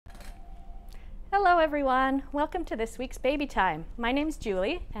Hello everyone, welcome to this week's Baby Time. My name's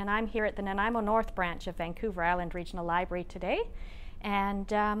Julie and I'm here at the Nanaimo North branch of Vancouver Island Regional Library today,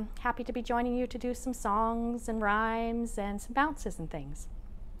 and happy to be joining you to do some songs and rhymes and some bounces and things.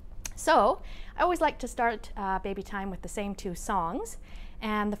 So I always like to start Baby Time with the same two songs,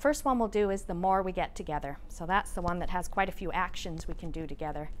 and the first one we'll do is The More We Get Together. So that's the one that has quite a few actions we can do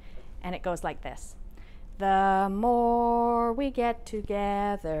together, and it goes like this. The more we get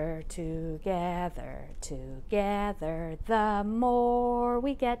together, together, together, the more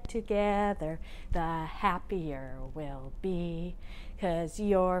we get together, the happier we'll be. 'Cause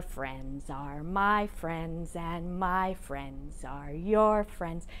your friends are my friends and my friends are your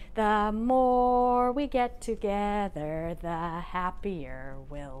friends. The more we get together, the happier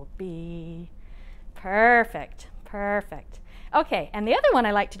we'll be. Perfect, perfect. Okay, and the other one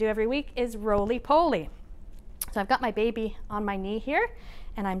I like to do every week is roly-poly. So I've got my baby on my knee here,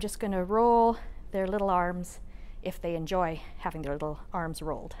 and I'm just going to roll their little arms if they enjoy having their little arms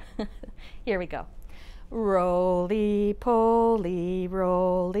rolled. Here we go. Roly-poly,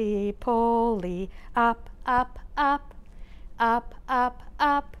 roly-poly, up, up, up, up, up,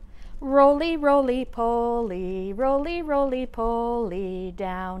 up. Roly, roly-poly, roly, roly-poly,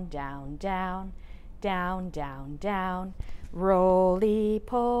 down, down, down, down, down, down.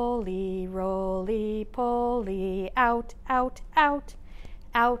 Roly-poly, roly-poly, out, out, out,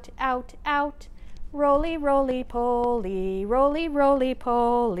 out, out, out. Roly, roly-poly, roly,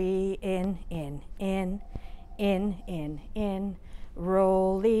 roly-poly, in, in, in, in, in, in.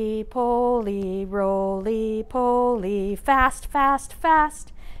 Roly-poly, roly-poly, fast, fast,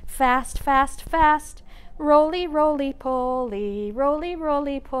 fast, fast, fast, fast. Roly, roly-poly, roly,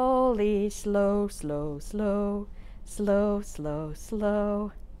 roly-poly, slow, slow, slow. Slow, slow,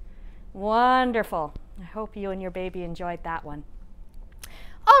 slow. Wonderful. I hope you and your baby enjoyed that one.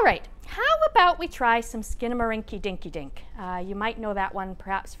 All right, how about we try some Skinnamarink-a-Dinky-Dink? You might know that one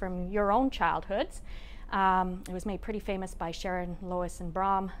perhaps from your own childhoods. It was made pretty famous by Sharon, Lois, and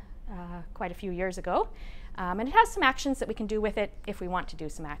Brom quite a few years ago. And it has some actions that we can do with it if we want to do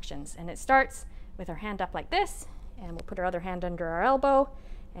some actions. And it starts with our hand up like this, and we'll put our other hand under our elbow,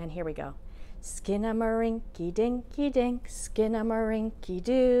 and here we go. Skinnamarink-a-dinky-dink,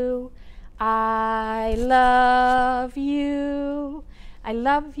 skinnamarink-a-doo. I love you. I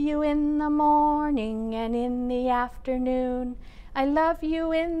love you in the morning and in the afternoon. I love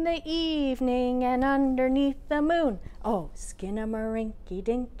you in the evening and underneath the moon. Oh,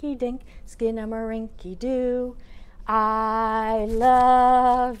 skinnamarink-a-dinky-dink, skinnamarink-a-doo. I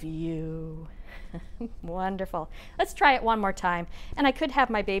love you. Wonderful. Let's try it one more time. And I could have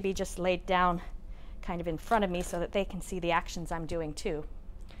my baby just laid down kind of in front of me so that they can see the actions I'm doing too.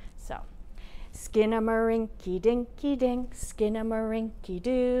 So, Skinnamarink-a-dinky-dink,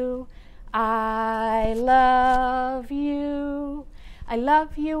 skinnamarink-a-doo. I love you. I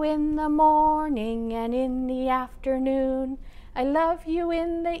love you in the morning and in the afternoon. I love you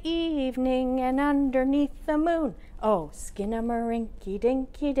in the evening and underneath the moon. Oh,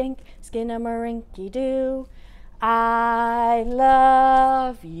 skinnamarink-a-dinky-dink, skinnamarink-a-doo. I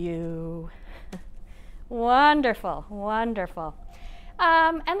love you. Wonderful, wonderful.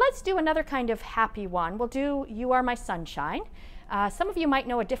 And let's do another kind of happy one. We'll do You Are My Sunshine. Some of you might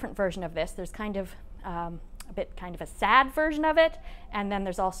know a different version of this. There's kind of a sad version of it, and then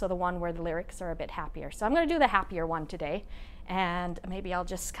there's also the one where the lyrics are a bit happier. So I'm going to do the happier one today, and maybe I'll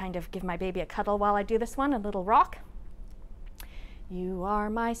just kind of give my baby a cuddle while I do this one, a little rock. You are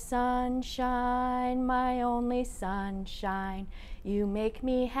my sunshine, my only sunshine. You make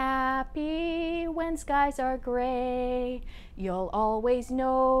me happy when skies are gray. You'll always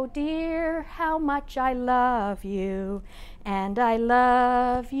know, dear, how much I love you, and I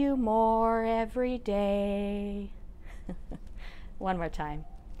love you more every day. One more time.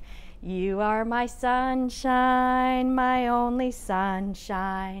 You are my sunshine, my only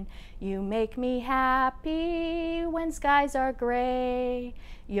sunshine. You make me happy when skies are gray.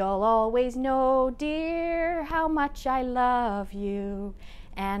 You'll always know, dear, how much I love you,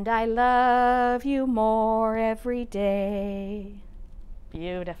 and I love you more every day.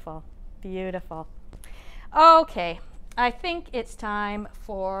 Beautiful, beautiful. Okay, I think it's time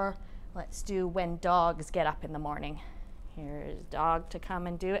for, let's do When Dogs Get Up in the Morning. Here's Dog to come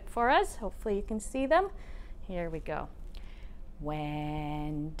and do it for us. Hopefully you can see them. Here we go.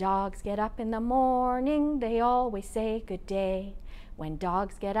 When dogs get up in the morning, they always say good day. When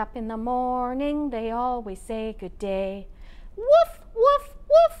dogs get up in the morning, they always say good day. Woof, woof,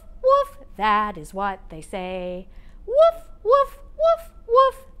 woof, woof, that is what they say. Woof, woof, woof,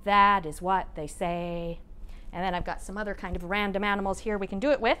 woof, that is what they say. And then I've got some other kind of random animals here we can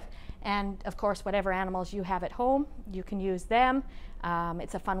do it with. And of course, whatever animals you have at home, you can use them.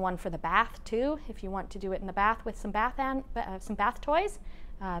 It's a fun one for the bath too. If you want to do it in the bath with some bath toys,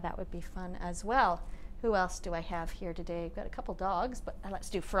 that would be fun as well. Who else do I have here today? I've got a couple dogs, but let's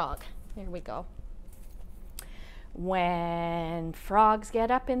do frog. Here we go. When frogs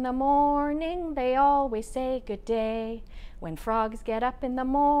get up in the morning, they always say good day. When frogs get up in the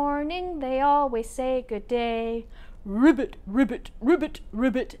morning, they always say good day. Ribbit, ribbit, ribbit,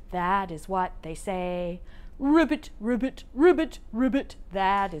 ribbit, that is what they say. Ribbit, ribbit, ribbit, ribbit,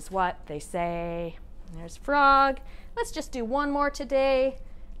 that is what they say. There's frog. Let's just do one more today.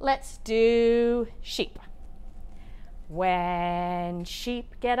 Let's do sheep. When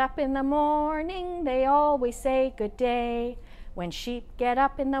sheep get up in the morning, they always say good day. When sheep get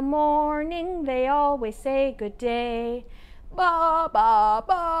up in the morning, they always say good day. Ba, ba,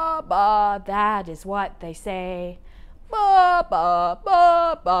 ba, ba, that is what they say. Ba, ba,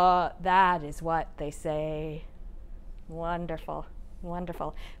 ba, ba, that is what they say. Wonderful,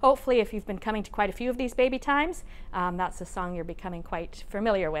 wonderful. Hopefully, if you've been coming to quite a few of these baby times, that's a song you're becoming quite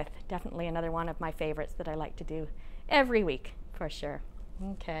familiar with. Definitely another one of my favorites that I like to do every week, for sure.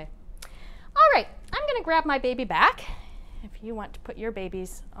 Okay. All right, I'm going to grab my baby back, if you want to put your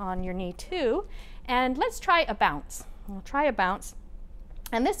babies on your knee too, and let's try a bounce. We'll try a bounce.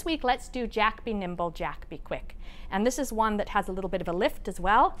 And this week, let's do Jack Be Nimble, Jack Be Quick. And this is one that has a little bit of a lift as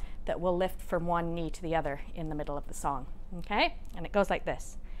well, that will lift from one knee to the other in the middle of the song. Okay? And it goes like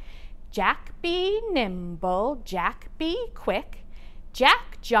this. Jack be nimble, Jack be quick.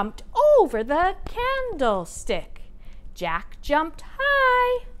 Jack jumped over the candlestick. Jack jumped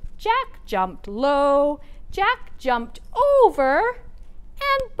high, Jack jumped low, Jack jumped over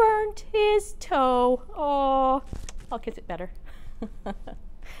and burnt his toe. Oh, I'll kiss it better.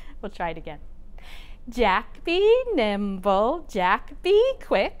 We'll try it again. Jack be nimble, Jack be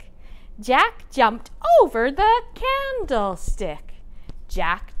quick. Jack jumped over the candlestick.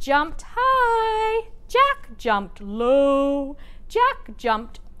 Jack jumped high, Jack jumped low, Jack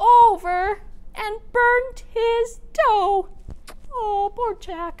jumped over and burned his toe. Oh, poor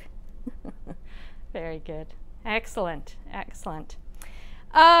Jack. Very good. Excellent, excellent.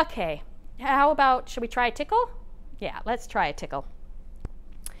 Okay, how about, should we try a tickle? Yeah, let's try a tickle.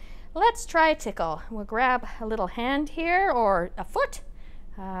 Let's try a tickle. We'll grab a little hand here or a foot,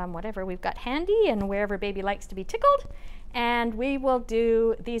 whatever we've got handy and wherever baby likes to be tickled. And we will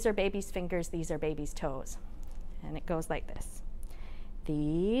do, these are baby's fingers, these are baby's toes. And it goes like this.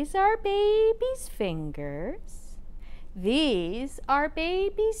 These are baby's fingers. These are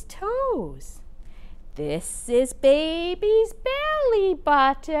baby's toes. This is baby's belly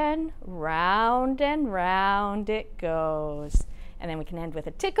button. Round and round it goes. And then we can end with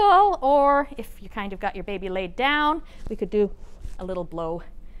a tickle, or if you kind of got your baby laid down, we could do a little blow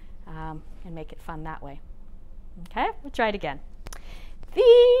and make it fun that way. Okay, we'll try it again.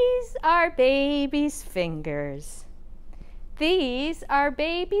 These are baby's fingers. These are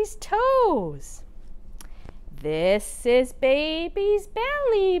baby's toes. This is baby's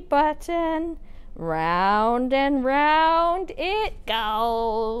belly button. Round and round it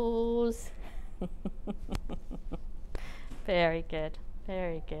goes. Very good,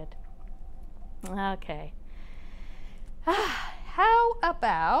 very good. Okay. How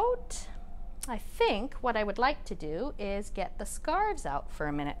about, I think what I would like to do is get the scarves out for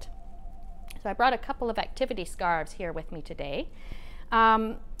a minute. So I brought a couple of activity scarves here with me today.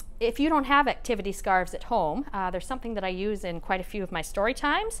 If you don't have activity scarves at home, there's something that I use in quite a few of my story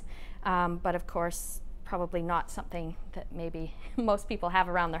times, but of course probably not something that maybe most people have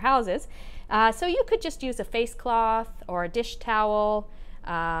around their houses. So you could just use a face cloth or a dish towel,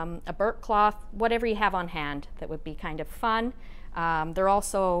 a burp cloth, whatever you have on hand that would be kind of fun. They're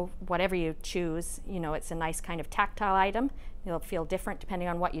also, whatever you choose, you know, it's a nice kind of tactile item. It'll feel different depending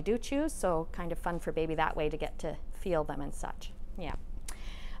on what you do choose, so kind of fun for baby that way to get to feel them and such. Yeah.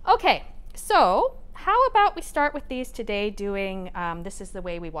 Okay, so how about we start with these today doing, this is the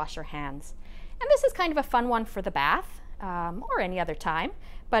way we wash our hands. And this is kind of a fun one for the bath or any other time,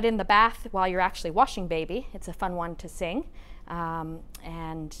 but in the bath while you're actually washing baby, it's a fun one to sing.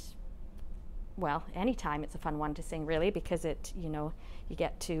 And well, anytime it's a fun one to sing really, because it, you know, you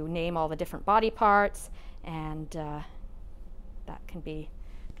get to name all the different body parts, and that can be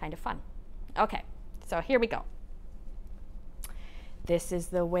kind of fun. Okay, so here we go. This is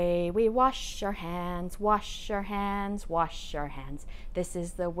the way we wash our hands, wash our hands, wash our hands. This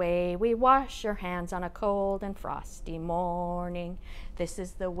is the way we wash our hands on a cold and frosty morning. This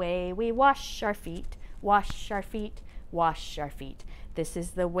is the way we wash our feet, wash our feet, wash our feet. This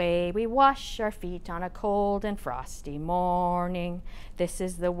is the way we wash our feet on a cold and frosty morning. This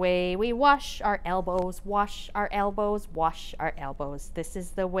is the way we wash our elbows, wash our elbows, wash our elbows. This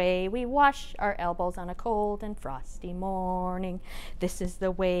is the way we wash our elbows on a cold and frosty morning. This is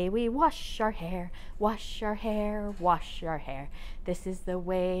the way we wash our hair, wash our hair, wash our hair. This is the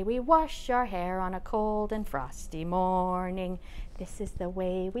way we wash our hair on a cold and frosty morning. This is the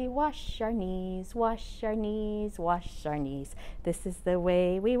way we wash our knees, wash our knees, wash our knees. This is the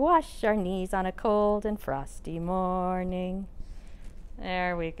way we wash our knees on a cold and frosty morning.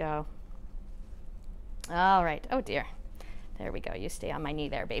 There we go. All right. Oh dear. There we go. You stay on my knee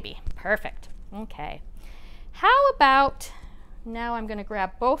there, baby. Perfect. Okay. How about, now I'm going to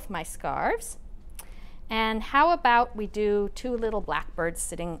grab both my scarves. And how about we do two little blackbirds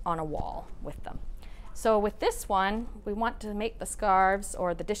sitting on a wall with them? So with this one, we want to make the scarves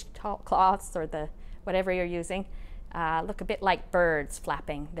or the dishcloths or the whatever you're using look a bit like birds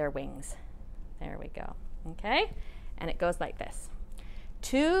flapping their wings. There we go. Okay? And it goes like this.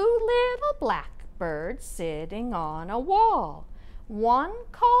 Two little blackbirds sitting on a wall. One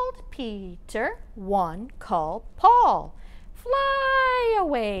called Peter, one called Paul. Fly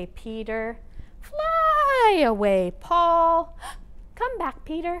away, Peter. Fly away, Paul. Come back,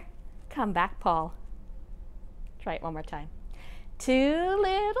 Peter. Come back, Paul. Try it one more time. Two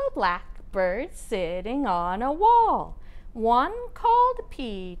little blackbirds sitting on a wall. One called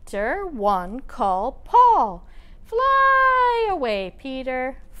Peter, one called Paul. Fly away,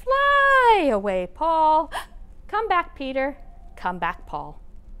 Peter. Fly away, Paul. Come back, Peter. Come back, Paul.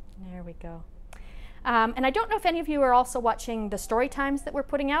 There we go. And I don't know if any of you are also watching the story times that we're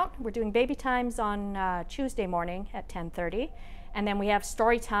putting out. We're doing baby times on Tuesday morning at 10:30. And then we have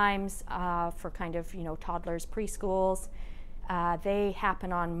story times for kind of, you know, toddlers, preschools. They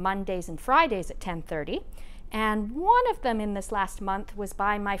happen on Mondays and Fridays at 10:30. And one of them in this last month was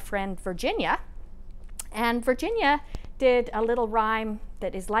by my friend Virginia. And Virginia did a little rhyme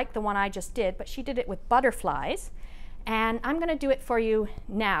that is like the one I just did, but she did it with butterflies. And I'm going to do it for you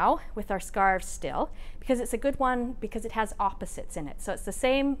now with our scarves still, because it's a good one because it has opposites in it. So it's the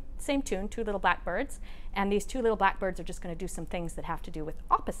same tune, Two Little Blackbirds, and these two little blackbirds are just going to do some things that have to do with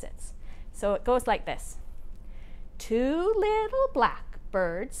opposites. So it goes like this. Two little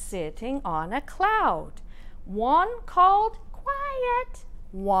blackbirds sitting on a cloud. One called quiet,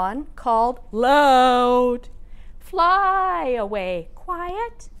 one called loud. Fly away,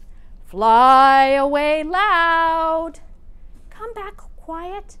 quiet. Fly away loud. Come back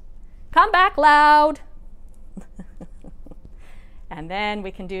quiet. Come back loud. And then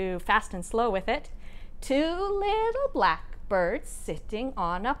we can do fast and slow with it. Two little blackbirds sitting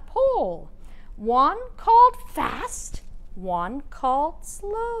on a pole. One called fast, one called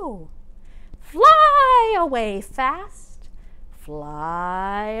slow. Fly away fast.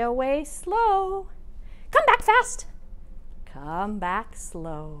 Fly away slow. Come back fast. Come back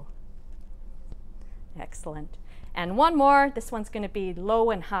slow. Excellent. And one more. This one's going to be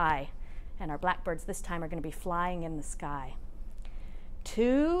low and high. And our blackbirds this time are going to be flying in the sky.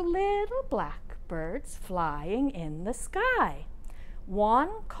 Two little blackbirds flying in the sky.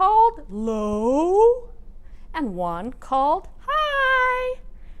 One called low and one called high.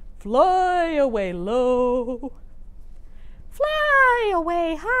 Fly away low. Fly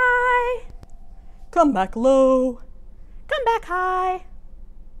away high. Come back low. Come back high.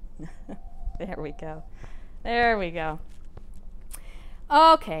 There we go. There we go.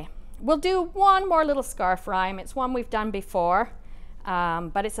 Okay, we'll do one more little scarf rhyme. It's one we've done before,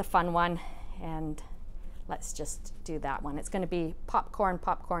 but it's a fun one, and let's just do that one. It's going to be popcorn,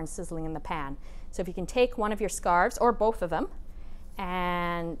 popcorn sizzling in the pan. So if you can take one of your scarves, or both of them,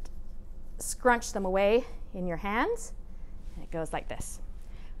 and scrunch them away in your hands, and it goes like this.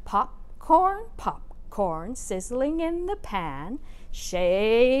 Popcorn, popcorn sizzling in the pan.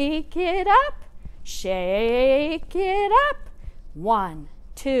 Shake it up, shake it up. 1,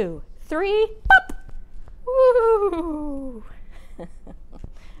 2, 3, pop! Woo!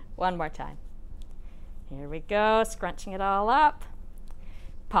 One more time. Here we go, scrunching it all up.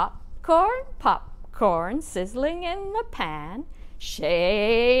 Popcorn, popcorn sizzling in the pan.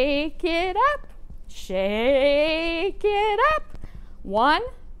 Shake it up, shake it up. 1,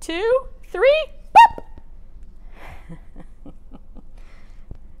 2, 3, pop!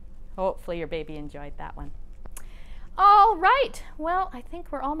 Hopefully your baby enjoyed that one. All right, well, I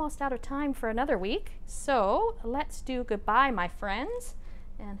think we're almost out of time for another week. So let's do goodbye, my friends.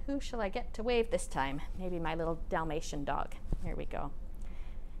 And who shall I get to wave this time? Maybe my little Dalmatian dog. Here we go.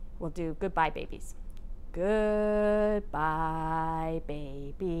 We'll do goodbye, babies. Goodbye,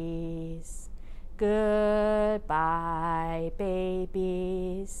 babies. Goodbye,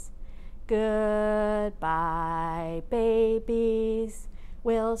 babies. Goodbye, babies.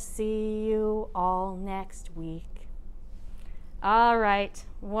 We'll see you all next week. All right,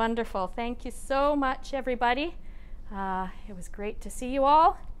 wonderful. Thank you so much, everybody. It was great to see you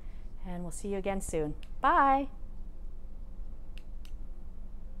all, and we'll see you again soon. Bye.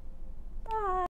 Bye.